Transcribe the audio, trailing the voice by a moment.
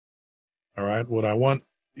All right. What I want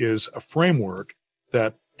is a framework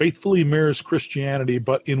that faithfully mirrors Christianity,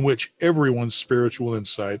 but in which everyone's spiritual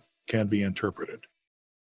insight can be interpreted.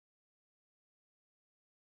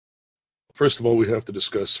 First of all, we have to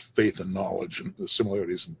discuss faith and knowledge and the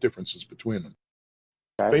similarities and differences between them.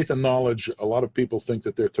 Okay. Faith and knowledge, a lot of people think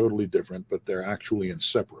that they're totally different, but they're actually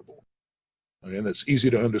inseparable. And it's easy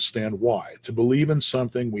to understand why. To believe in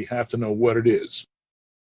something, we have to know what it is.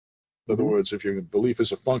 In other words, if your belief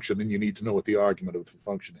is a function, then you need to know what the argument of the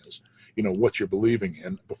function is. You know what you're believing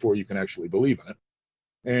in before you can actually believe in it.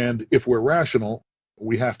 And if we're rational,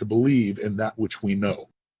 we have to believe in that which we know.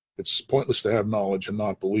 It's pointless to have knowledge and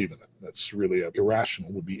not believe in it. That's really irrational.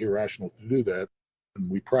 It would be irrational to do that. And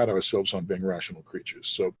we pride ourselves on being rational creatures.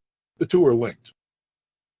 So the two are linked.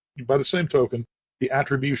 By the same token, the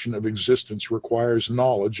attribution of existence requires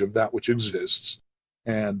knowledge of that which exists.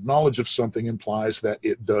 And knowledge of something implies that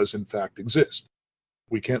it does in fact exist.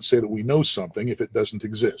 We can't say that we know something if it doesn't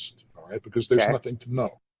exist, all right? Because there's nothing to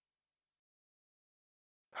know.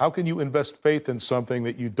 How can you invest faith in something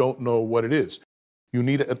that you don't know what it is? You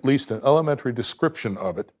need at least an elementary description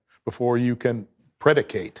of it before you can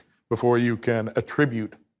predicate, before you can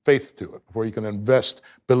attribute faith to it, before you can invest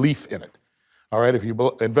belief in it. All right, if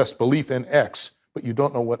you invest belief in X, but you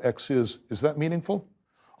don't know what X is that meaningful?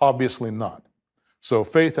 Obviously not. So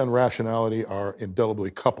faith and rationality are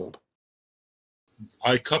indelibly coupled.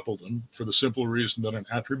 I couple them for the simple reason that an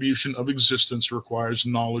attribution of existence requires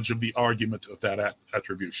knowledge of the argument of that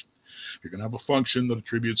attribution. If you're going to have a function that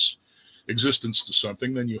attributes existence to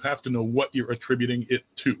something, then you have to know what you're attributing it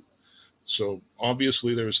to. So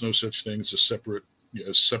obviously there is no such thing as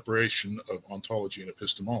a separation of ontology and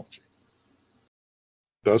epistemology.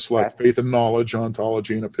 Thus, like faith and knowledge,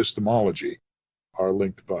 ontology and epistemology are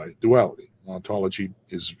linked by duality. Ontology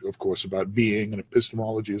is, of course, about being, and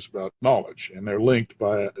epistemology is about knowledge, and they're linked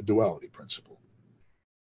by a duality principle.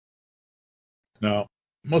 Now,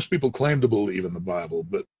 most people claim to believe in the Bible,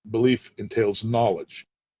 but belief entails knowledge.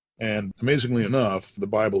 And amazingly enough, the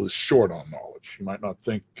Bible is short on knowledge. You might not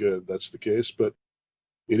think that's the case, but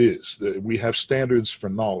it is. We have standards for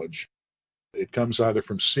knowledge. It comes either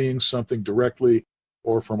from seeing something directly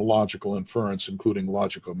or from logical inference, including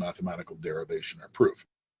logical mathematical derivation or proof.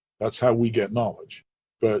 That's how we get knowledge.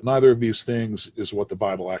 But neither of these things is what the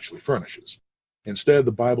Bible actually furnishes. Instead,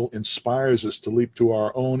 the Bible inspires us to leap to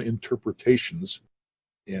our own interpretations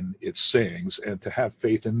in its sayings and to have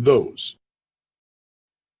faith in those.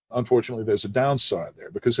 Unfortunately, there's a downside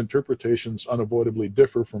there. Because interpretations unavoidably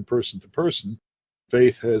differ from person to person,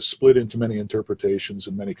 faith has split into many interpretations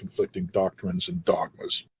and many conflicting doctrines and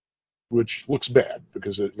dogmas, which looks bad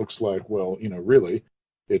because it looks like, well, really,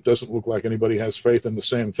 it doesn't look like anybody has faith in the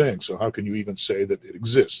same thing. So how can you even say that it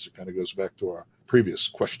exists? It kind of goes back to our previous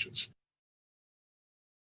questions.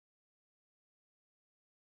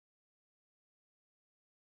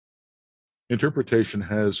 Interpretation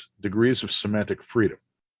has degrees of semantic freedom,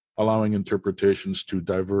 allowing interpretations to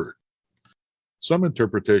diverge. Some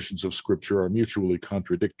interpretations of Scripture are mutually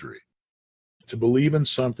contradictory. To believe in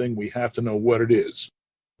something, we have to know what it is.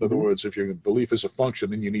 In other words, if your belief is a function,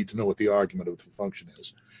 then you need to know what the argument of the function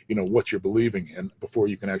is. You know what you're believing in before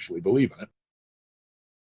you can actually believe in it.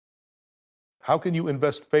 How can you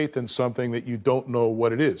invest faith in something that you don't know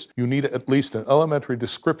what it is? You need at least an elementary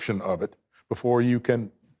description of it before you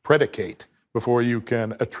can predicate, before you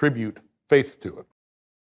can attribute faith to it.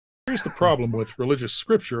 Here's the problem with religious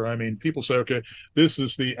scripture. I mean, people say, okay, this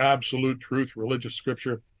is the absolute truth, religious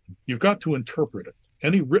scripture. You've got to interpret it.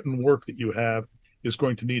 Any written work that you have is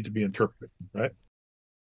going to need to be interpreted, right?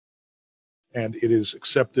 And it is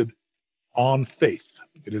accepted on faith.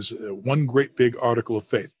 It is one great big article of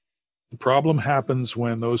faith. The problem happens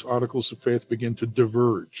when those articles of faith begin to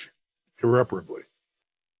diverge irreparably.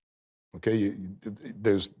 Okay,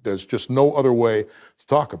 there's just no other way to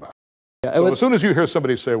talk about it. Yeah, so as soon as you hear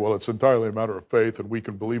somebody say, well, it's entirely a matter of faith and we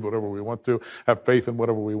can believe whatever we want to, have faith in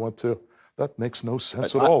whatever we want to, that makes no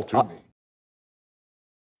sense at all to me.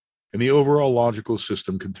 In the overall logical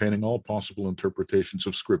system containing all possible interpretations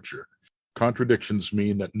of Scripture, contradictions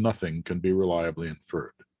mean that nothing can be reliably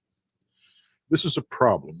inferred. This is a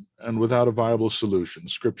problem, and without a viable solution,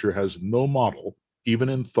 Scripture has no model, even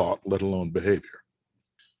in thought, let alone behavior.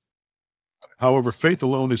 However, faith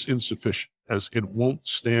alone is insufficient, as it won't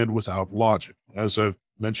stand without logic. As I've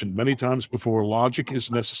mentioned many times before, logic is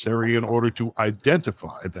necessary in order to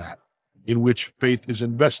identify that in which faith is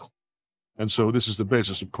invested. And so this is the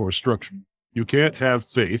basis of core structure. You can't have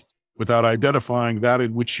faith without identifying that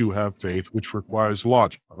in which you have faith, which requires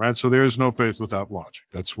logic. All right, so there is no faith without logic.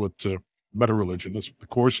 That's what Metareligion, that's what the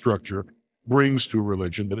core structure brings to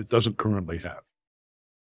religion that it doesn't currently have.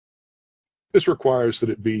 This requires that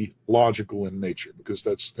it be logical in nature, because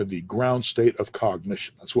that's the ground state of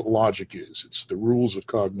cognition. That's what logic is. It's the rules of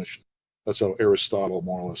cognition. That's how Aristotle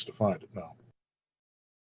more or less defined it. Now,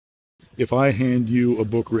 if I hand you a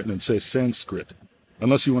book written in, say, Sanskrit,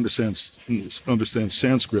 unless you understand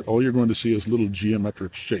Sanskrit, all you're going to see is little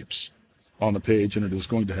geometric shapes on the page, and it is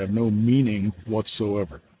going to have no meaning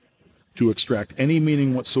whatsoever. To extract any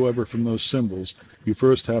meaning whatsoever from those symbols, you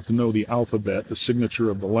first have to know the alphabet, the signature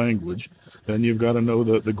of the language. Then you've got to know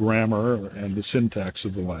the grammar and the syntax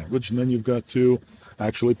of the language. And then you've got to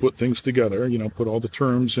actually put things together, put all the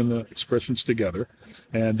terms and the expressions together.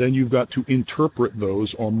 And then you've got to interpret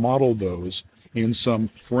those or model those in some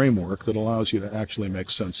framework that allows you to actually make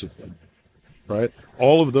sense of them. Right?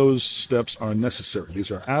 All of those steps are necessary.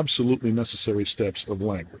 These are absolutely necessary steps of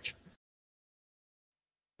language.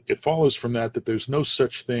 It follows from that there's no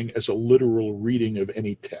such thing as a literal reading of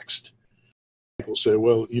any text. People say,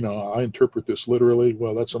 well, I interpret this literally.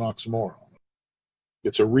 Well, that's an oxymoron.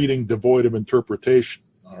 It's a reading devoid of interpretation,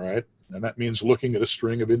 all right? And that means looking at a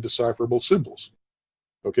string of indecipherable symbols.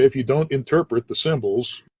 Okay, if you don't interpret the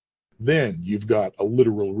symbols, then you've got a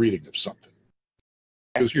literal reading of something.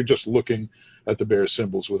 Because you're just looking at the bare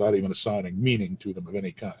symbols without even assigning meaning to them of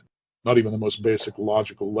any kind. Not even the most basic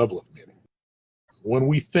logical level of meaning. When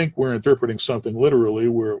we think we're interpreting something literally,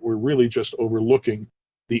 we're really just overlooking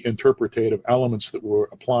the interpretative elements that we're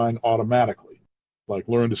applying automatically, like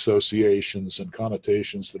learned associations and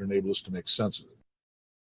connotations that enable us to make sense of it.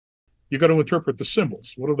 You got to interpret the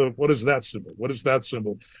symbols. What is that symbol? What is that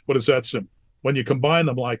symbol? What is that symbol? When you combine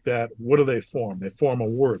them like that, what do they form? They form a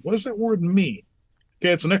word. What does that word mean?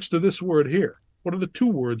 Okay, it's next to this word here. What do the two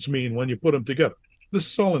words mean when you put them together? This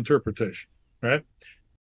is all interpretation, right?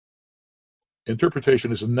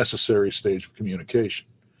 Interpretation is a necessary stage of communication.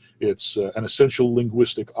 It's an essential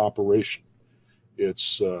linguistic operation.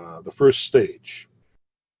 It's the first stage.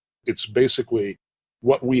 It's basically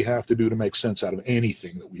what we have to do to make sense out of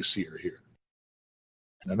anything that we see or hear.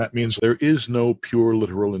 And that means there is no pure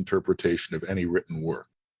literal interpretation of any written work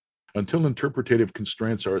until interpretative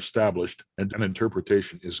constraints are established and an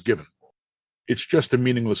interpretation is given. It's just a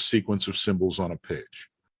meaningless sequence of symbols on a page.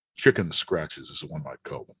 Chicken scratches, as one might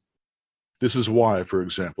call them. This is why, for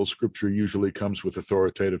example, Scripture usually comes with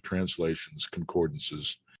authoritative translations,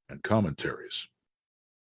 concordances, and commentaries.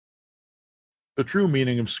 The true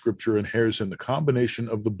meaning of Scripture inheres in the combination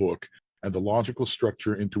of the book and the logical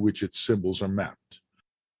structure into which its symbols are mapped.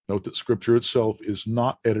 Note that Scripture itself is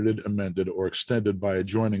not edited, amended, or extended by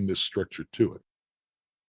adjoining this structure to it.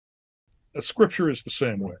 The Scripture is the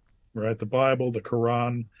same way, right? The Bible, the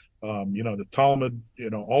Quran, the Talmud,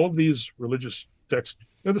 all of these religious texts,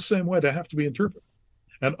 they're the same way. They have to be interpreted.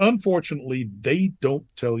 And unfortunately, they don't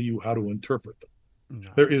tell you how to interpret them.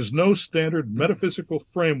 No. There is no standard metaphysical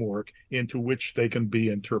framework into which they can be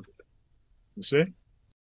interpreted. You see?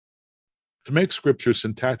 To make Scripture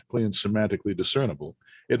syntactically and semantically discernible,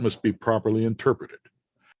 it must be properly interpreted.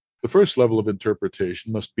 The first level of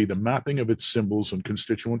interpretation must be the mapping of its symbols and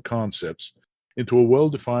constituent concepts into a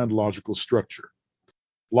well-defined logical structure.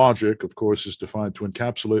 Logic, of course, is defined to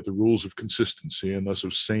encapsulate the rules of consistency and thus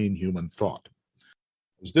of sane human thought.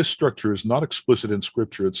 As this structure is not explicit in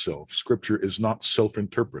Scripture itself, Scripture is not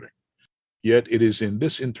self-interpreting. Yet it is in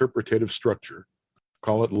this interpretative structure,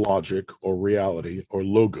 call it logic or reality or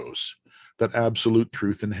logos, that absolute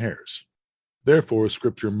truth inheres. Therefore,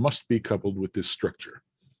 Scripture must be coupled with this structure.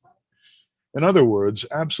 In other words,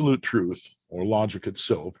 absolute truth, or logic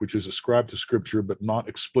itself, which is ascribed to Scripture but not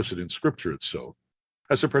explicit in Scripture itself,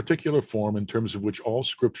 has a particular form in terms of which all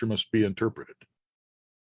Scripture must be interpreted.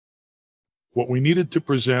 What we needed to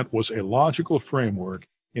present was a logical framework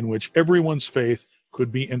in which everyone's faith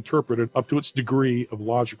could be interpreted up to its degree of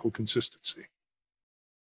logical consistency.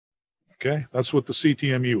 Okay, that's what the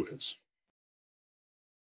CTMU is.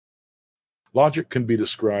 Logic can be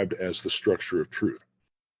described as the structure of truth.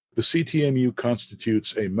 The CTMU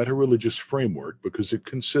constitutes a meta-religious framework because it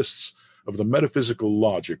consists of the metaphysical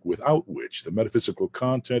logic without which the metaphysical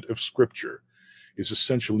content of Scripture is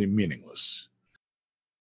essentially meaningless.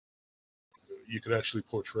 You could actually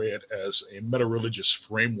portray it as a meta-religious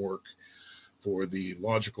framework for the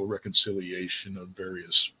logical reconciliation of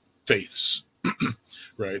various faiths,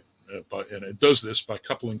 right? And it does this by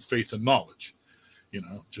coupling faith and knowledge,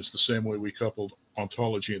 just the same way we coupled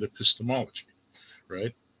ontology and epistemology,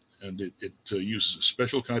 right? And it uses a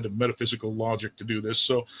special kind of metaphysical logic to do this.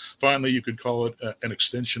 So finally, you could call it an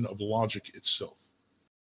extension of logic itself.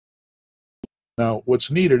 Now,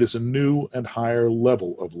 what's needed is a new and higher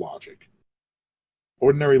level of logic.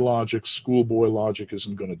 Ordinary logic, schoolboy logic,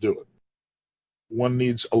 isn't going to do it. One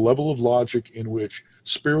needs a level of logic in which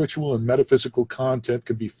spiritual and metaphysical content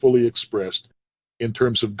can be fully expressed in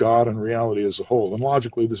terms of God and reality as a whole. And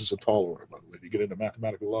logically, this is a tall order, by the way. If you get into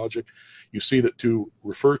mathematical logic, you see that to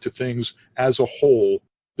refer to things as a whole,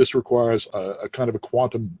 this requires a kind of a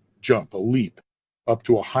quantum jump, a leap, up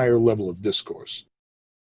to a higher level of discourse.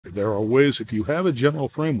 There are ways, if you have a general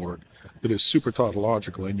framework that is super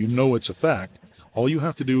tautological and you know it's a fact, all you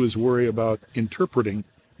have to do is worry about interpreting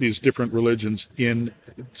these different religions in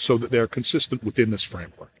so that they're consistent within this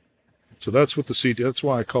framework. So that's what that's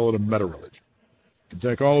why I call it a meta-religion. You can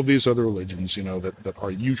take all of these other religions, that are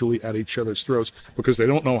usually at each other's throats because they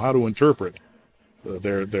don't know how to interpret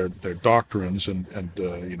their doctrines and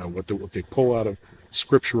what they pull out of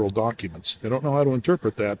scriptural documents. They don't know how to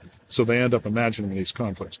interpret that, so they end up imagining these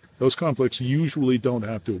conflicts. Those conflicts usually don't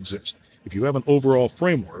have to exist. If you have an overall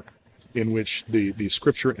framework in which the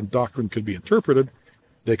scripture and doctrine can be interpreted,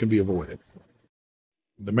 they can be avoided.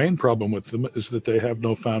 The main problem with them is that they have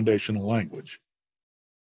no foundational language.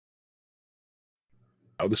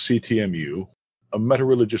 Now, the CTMU, a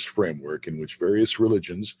meta-religious framework in which various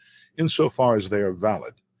religions, insofar as they are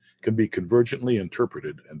valid, can be convergently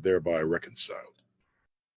interpreted and thereby reconciled.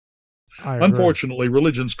 Unfortunately,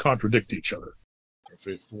 religions contradict each other.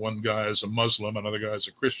 If one guy is a Muslim, another guy is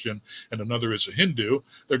a Christian, and another is a Hindu,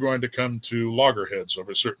 they're going to come to loggerheads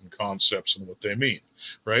over certain concepts and what they mean,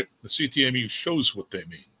 right? The CTMU shows what they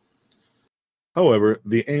mean. However,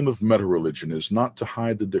 the aim of meta-religion is not to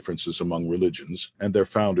hide the differences among religions and their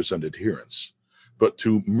founders and adherents, but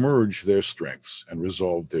to merge their strengths and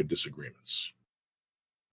resolve their disagreements.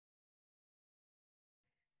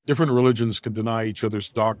 Different religions can deny each other's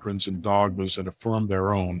doctrines and dogmas and affirm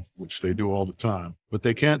their own, which they do all the time, but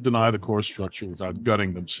they can't deny the core structure without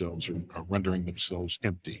gutting themselves or rendering themselves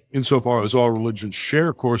empty. Insofar as all religions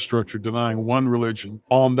share core structure, denying one religion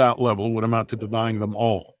on that level would amount to denying them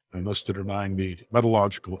all, and thus to denying the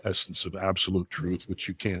metalogical essence of absolute truth, which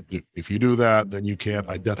you can't do. If you do that, then you can't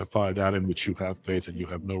identify that in which you have faith, and you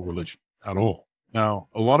have no religion at all. Now,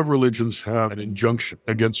 a lot of religions have an injunction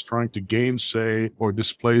against trying to gainsay or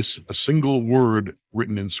displace a single word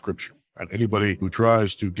written in Scripture. And anybody who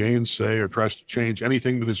tries to gainsay or tries to change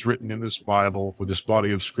anything that is written in this Bible or this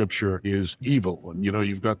body of Scripture is evil. And,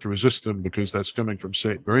 you've got to resist them because that's coming from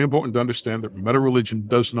Satan. Very important to understand that meta-religion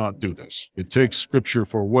does not do this. It takes Scripture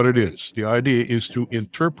for what it is. The idea is to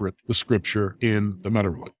interpret the Scripture in the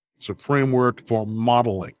meta-religion. It's a framework for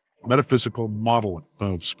modeling, metaphysical modeling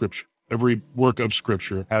of Scripture. Every work of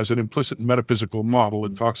Scripture has an implicit metaphysical model.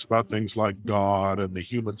 It talks about things like God and the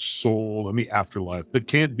human soul and the afterlife that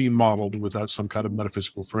can't be modeled without some kind of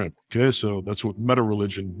metaphysical frame. Okay, so that's what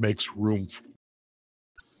meta-religion makes room for.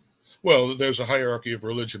 Well, there's a hierarchy of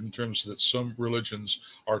religion in terms that some religions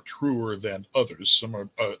are truer than others. Some are,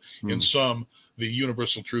 in some, the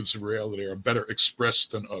universal truths of reality are better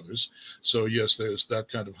expressed than others. So yes, there's that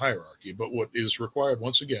kind of hierarchy. But what is required,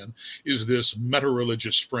 once again, is this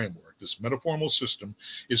meta-religious framework. This metaformal system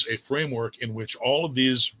is a framework in which all of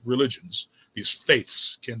these religions, these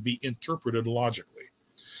faiths, can be interpreted logically.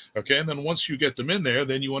 Okay, and then once you get them in there,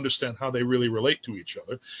 then you understand how they really relate to each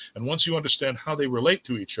other. And once you understand how they relate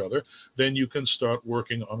to each other, then you can start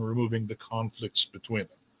working on removing the conflicts between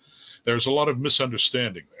them. There's a lot of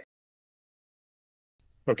misunderstanding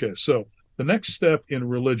there. Okay, so the next step in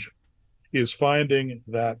religion is finding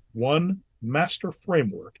that one master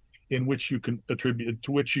framework in which you can attribute,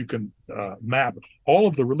 to which you can map all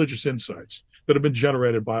of the religious insights that have been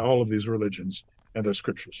generated by all of these religions and their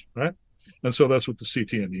scriptures, right? And so that's what the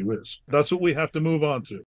CTMU is. That's what we have to move on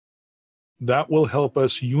to. That will help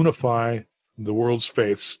us unify the world's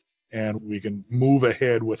faiths, and we can move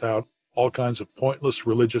ahead without all kinds of pointless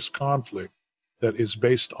religious conflict that is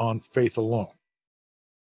based on faith alone.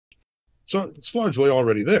 So it's largely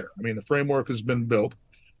already there. I mean, the framework has been built,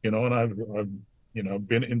 and I've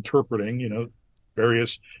been interpreting,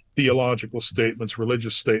 various theological statements,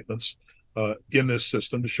 religious statements in this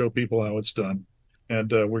system to show people how it's done. And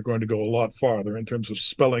we're going to go a lot farther in terms of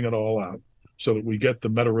spelling it all out so that we get the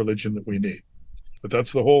meta-religion that we need. But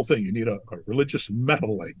that's the whole thing. You need a religious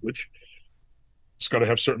meta-language. It's got to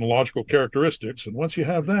have certain logical characteristics. And once you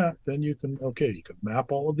have that, then you can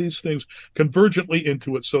map all of these things convergently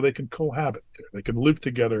into it so they can cohabit there. They can live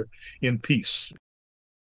together in peace.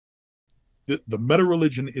 The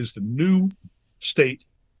meta-religion is the new state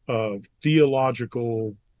of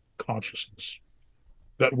theological consciousness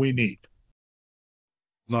that we need.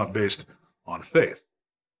 Not based on faith,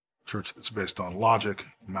 a church that's based on logic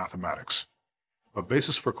and mathematics, a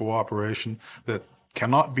basis for cooperation that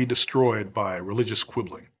cannot be destroyed by religious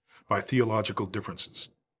quibbling, by theological differences.